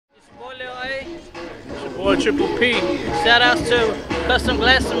Boy, Tripl3. Shout outs to Custom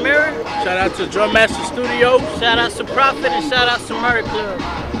Glass and Mirror. Shout out to Drum Master Studios. Shout outs to Prophet and shout outs to Murder Club.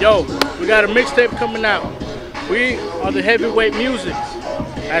 Yo, we got a mixtape coming out. We are the heavyweight music.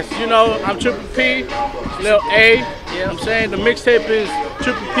 As you know, I'm Tripl3, Lil A. Yeah. I'm saying the mixtape is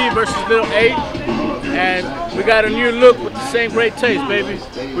Tripl3 versus Lil A. And we got a new look with the same great taste, baby.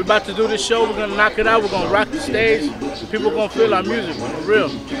 We're about to do this show. We're gonna knock it out. We're gonna rock the stage. People gonna feel our music, for real.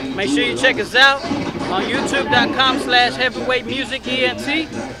 Make sure you check us out on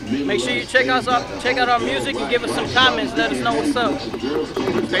youtube.com/heavyweightmusicent. Make sure you check out our music and give us some comments. Let us know what's up.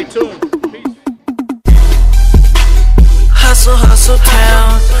 Stay tuned. Hustle, hustle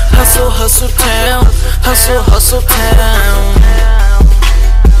town, hustle, hustle town, hustle, hustle town.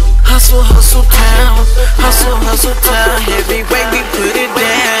 Hustle, hustle town, hustle, hustle town. Heavyweight, we put it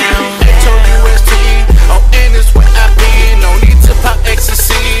down. H-O-U-S-T, and it's where I be. No need to pop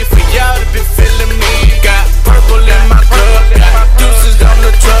ecstasy for y'all to be feeling me. Got purple in my cup, got deuces on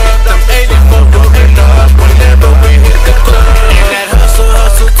the truck. I'm 84 rolling up whenever we hit the club. In that hustle,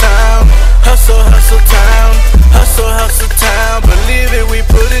 hustle town, hustle, hustle town, hustle, hustle town. Believe it, we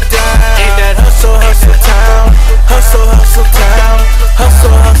put it down. In that hustle, hustle town, hustle, hustle town,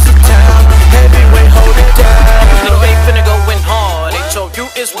 hustle, hustle town. Heavyweight, hold it down. Lil A finna go in hard. H-O-U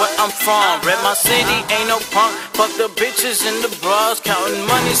is where I'm from. Rep my city, ain't no punk. Fuck the bitches and the bras. Counting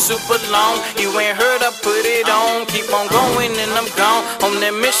money super long. You ain't heard, I put it on. Keep on going and I'm gone. On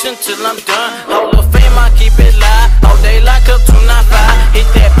that mission till I'm done. Hall of Fame, I keep it live. All day like a 295. Hit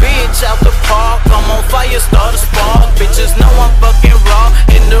that bitch out the park. I'm on fire, start a spark. Bitches know I'm fucking raw.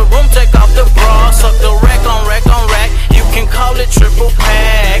 In the room, take off the bra. Suck the rack on rack on rack. You can call it triple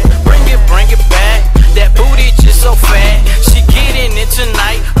pack. Bring it back. That booty just so fat. She getting it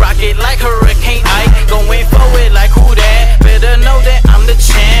tonight. Rock it like Hurricane Ike. Going forward like who that? Better know that I'm the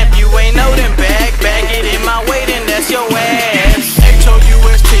champ. You ain't know them bag it in my way, then that's your ass.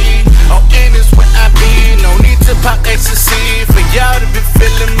 H-O-U-S-T, and it's where I be. No need to pop ecstasy for y'all to be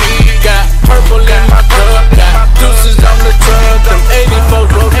feeling me. Got purple in my cup, got deuces on the truck. I'm 84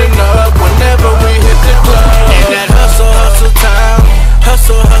 rolling up whenever we hit the club. In that hustle, hustle town,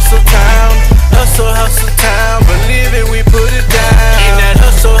 hustle, hustle town, hustle, hustle town. Believe it, we put it down. In that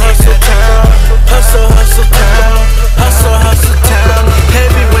hustle, hustle town, hustle, hustle town, hustle, hustle town.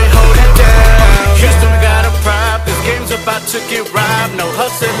 Heavyweight, hold it down. Houston, we got a pride. This game's about to get robbed. No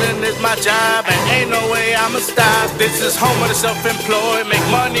hustling is my job, and ain't no way I'ma stop. This is home of the self-employed. Make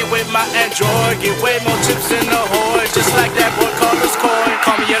money with my Android. Get way more chips in the hoard. Just like that boy called us coin.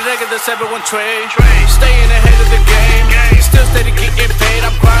 Call me a leg of the 7-1 trade. Staying ahead of the game. Still steady getting paid.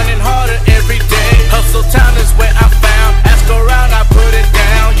 I'm grinding harder every day. Hustle town is where I'm found. Ask around, I put it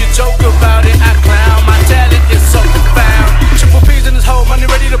down. You joke about it, I clown. My talent is so profound. Tripl3's in this hole, money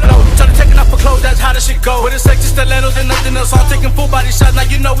ready to blow. Started taking off for clothes, that's how this shit go. With a sexy stilettos and nothing else. I'm taking full body shots, now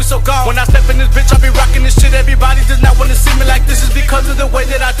you know we so gone. When I step in this bitch, I be rocking this shit. Everybody does not wanna see me like this. Is because of the way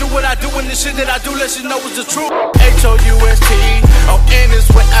that I do what I do. And the shit that I do lets you know it's the truth. H-O-U-S-T, and it's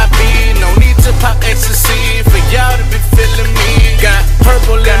where I be. No need to pop ecstasy for y'all to be feeling me. Got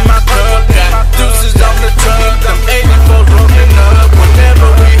purple in my cup, got deuces on the truck. I'm 84 rolling up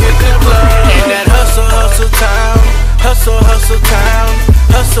whenever we hit the club. In that hustle, hustle town, hustle, hustle town,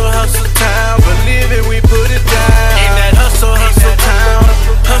 hustle, hustle town. Believe it, we put it down. In that hustle, hustle town,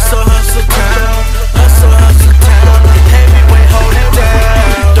 hustle, hustle town, hustle, hustle town. Heavyweight, hold it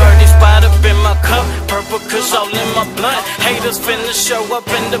down. Dirty spot up in my cup, purple kush all in my blunt. Haters finna show up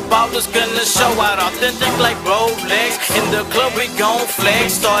and the ballers gonna show out. Authentic like Rolex. In the club we gon'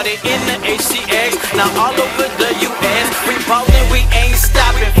 flex. Started in the HCX, now all over the US. We ballin', we ain't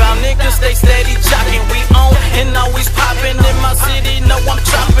stopping. Found niggas, they steady jocking. We on and always poppin'. In my city, know I'm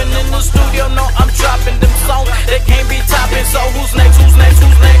choppin'.